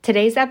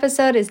Today's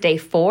episode is day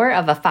 4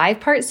 of a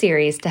 5-part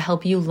series to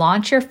help you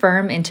launch your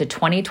firm into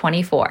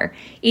 2024.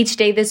 Each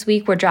day this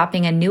week, we're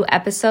dropping a new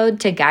episode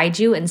to guide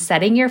you in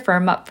setting your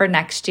firm up for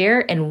next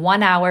year in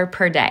 1 hour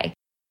per day.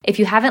 If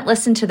you haven't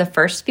listened to the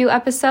first few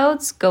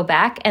episodes, go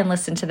back and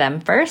listen to them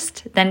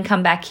first, then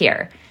come back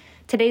here.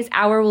 Today's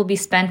hour will be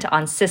spent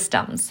on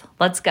systems.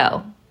 Let's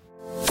go.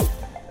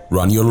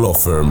 Run your law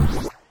firm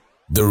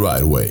the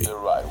right way.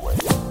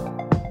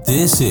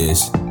 This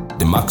is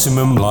the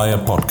Maximum Lawyer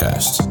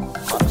Podcast.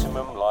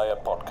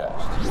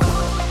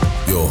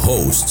 Your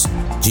hosts,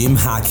 Jim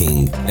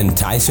Hacking and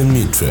Tyson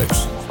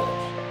Mutrux.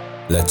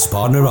 Let's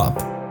partner up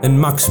and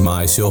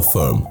maximize your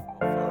firm.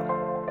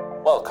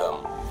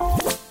 Welcome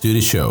to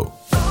the show.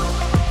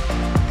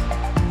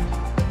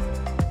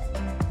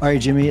 All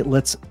right, Jimmy,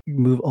 let's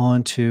move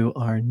on to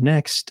our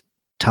next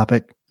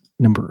topic,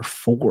 number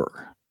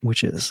 4,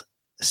 which is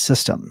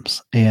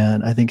systems.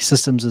 And I think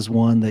systems is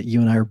one that you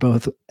and I are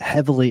both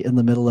heavily in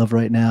the middle of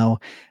right now,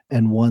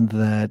 and one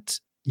that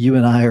you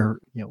and I are,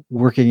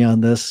 working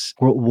on this.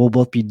 We'll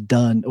both be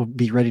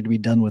ready to be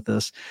done with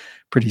this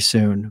pretty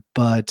soon.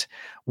 But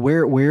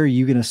where are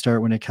you going to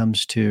start when it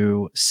comes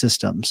to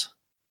systems?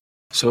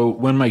 So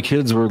when my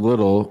kids were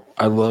little,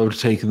 I loved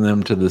taking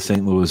them to the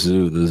St. Louis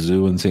Zoo. The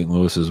zoo in St.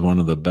 Louis is one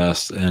of the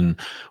best. And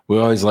we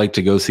always like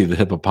to go see the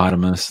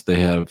hippopotamus. They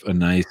have a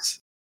nice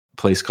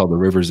place called the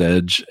River's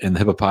Edge, and the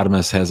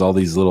hippopotamus has all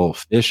these little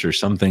fish or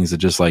some things that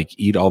just like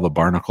eat all the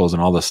barnacles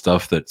and all the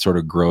stuff that sort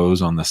of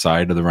grows on the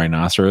side of the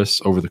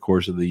rhinoceros over the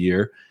course of the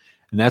year.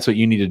 And that's what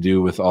you need to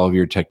do with all of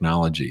your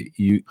technology.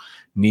 You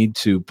need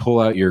to pull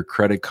out your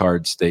credit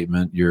card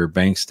statement, your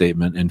bank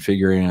statement, and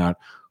figuring out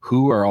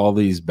who are all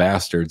these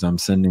bastards I'm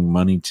sending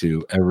money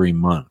to every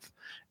month,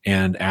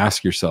 and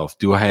ask yourself,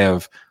 do I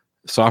have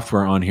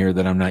software on here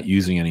that I'm not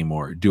using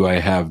anymore? Do I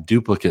have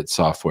duplicate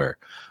software?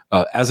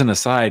 As an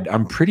aside,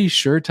 I'm pretty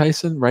sure,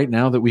 Tyson, right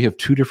now that we have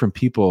 2 different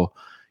people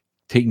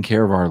taking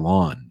care of our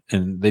lawn,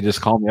 and they just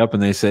call me up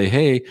and they say,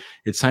 hey,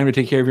 it's time to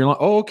take care of your lawn.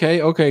 Oh,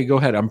 okay, go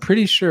ahead. I'm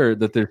pretty sure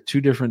that there's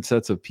 2 different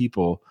sets of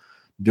people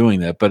doing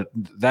that, but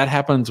that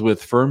happens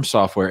with firm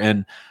software.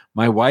 And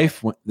my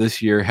wife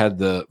this year had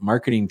the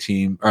accounting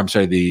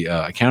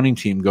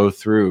team go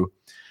through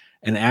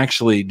and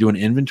actually do an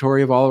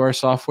inventory of all of our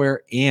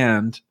software,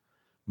 and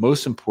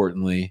most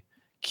importantly,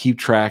 keep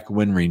track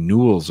when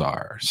renewals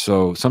are.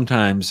 So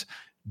sometimes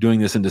doing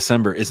this in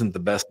December isn't the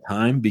best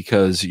time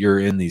because you're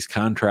in these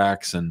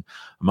contracts, and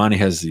Amani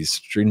has these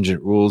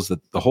stringent rules that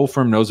the whole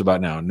firm knows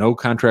about now. No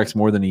contracts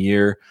more than a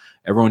year.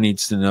 Everyone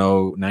needs to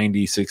know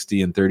 90,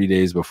 60, and 30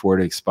 days before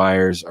it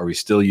expires. Are we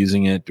still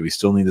using it? Do we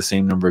still need the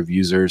same number of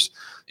users?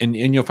 And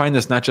you'll find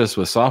this not just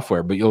with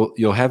software, but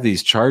you'll have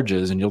these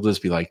charges, and you'll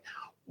just be like,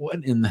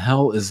 what in the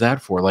hell is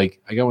that for? Like,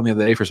 I got one the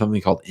other day for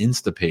something called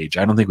Instapage.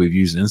 I don't think we've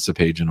used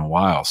Instapage in a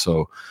while.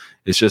 So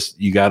it's just,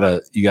 you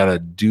gotta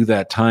do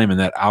that time, and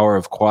that hour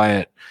of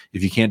quiet.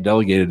 If you can't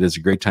delegate it, it's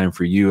a great time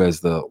for you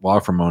as the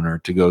law firm owner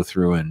to go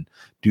through and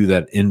do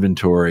that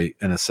inventory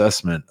and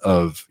assessment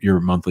of your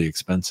monthly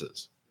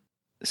expenses.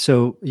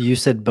 So you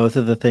said both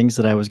of the things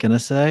that I was going to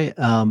say,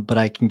 but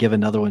I can give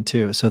another one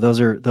too. So those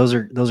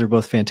are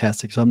both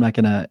fantastic. So I'm not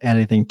going to add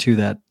anything to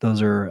that.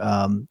 Those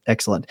are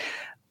excellent.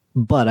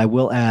 But I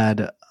will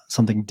add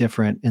something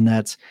different, and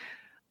that's,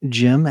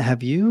 Jim,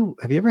 have you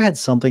ever had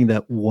something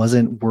that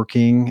wasn't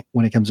working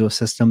when it comes to a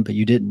system, but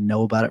you didn't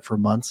know about it for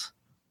months?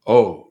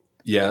 Oh,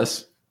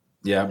 yes.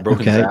 Yeah,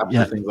 broken taps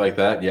and things like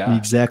that. Yeah.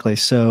 Exactly.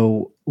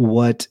 So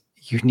what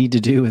you need to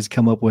do is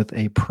come up with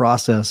a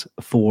process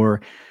for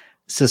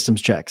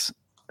systems checks.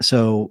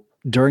 So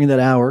during that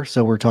hour,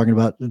 so we're talking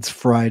about, it's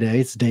Friday,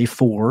 it's day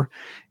 4,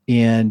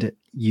 and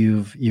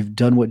you've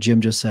done what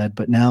Jim just said,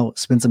 but now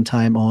spend some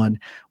time on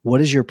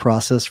what is your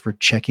process for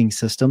checking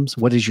systems?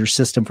 What is your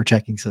system for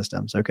checking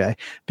systems? Okay.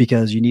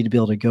 Because you need to be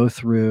able to go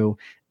through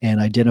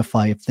and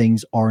identify if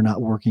things are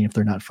not working, if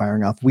they're not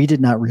firing off. We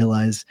did not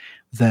realize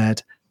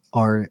that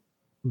our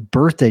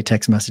birthday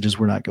text messages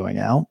were not going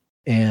out,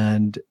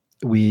 and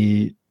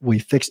we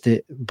fixed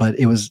it, but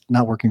it was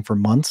not working for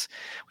months,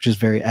 which is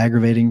very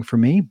aggravating for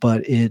me,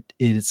 but it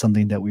is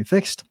something that we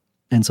fixed.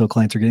 And so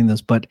clients are getting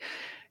this, but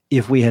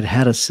if we had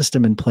had a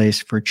system in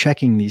place for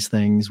checking these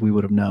things, we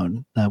would have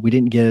known. We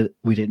didn't get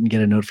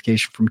a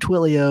notification from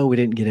Twilio. We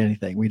didn't get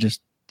anything. We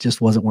just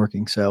wasn't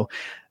working. So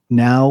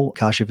now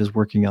Kashif is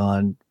working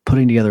on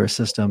putting together a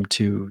system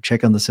to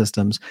check on the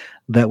systems.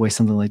 That way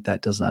something like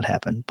that does not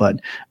happen. But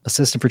a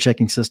system for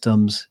checking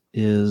systems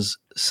is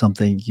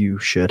something you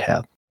should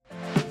have.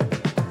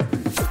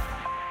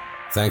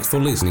 Thanks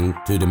for listening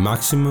to the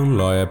Maximum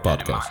Lawyer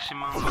Podcast.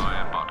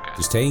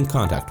 To stay in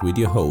contact with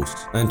your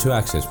host and to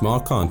access more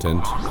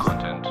content,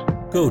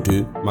 go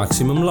to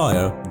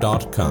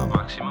MaximumLawyer.com.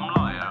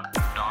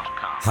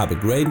 Have a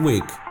great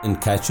week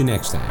and catch you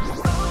next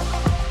time.